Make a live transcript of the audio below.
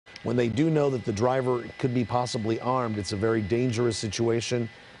when they do know that the driver could be possibly armed, it's a very dangerous situation.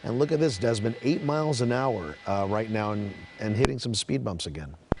 And look at this, Desmond, 8 miles an hour right now and hitting some speed bumps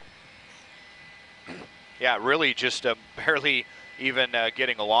again. Yeah, really just barely even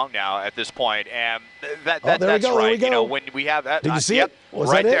getting along now at this point. And that's right. You know, when we have that. Did you see yep, it?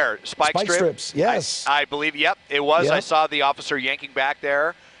 Was right that there. it? Spike strips, yes. I believe, yep, it was. Yep. I saw the officer yanking back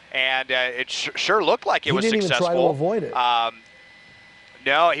there, and it sure looked like it was successful. He didn't even try to avoid it.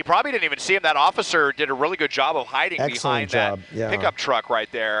 No, he probably didn't even see him. That officer did a really good job of hiding behind that pickup truck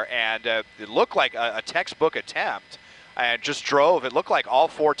right there, and it looked like a textbook attempt, and just drove. It looked like all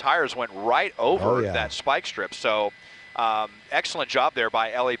 4 tires went right over that spike strip. So excellent job there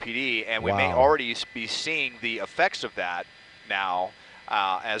by LAPD, and we may already be seeing the effects of that now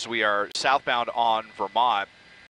as we are southbound on Vermont.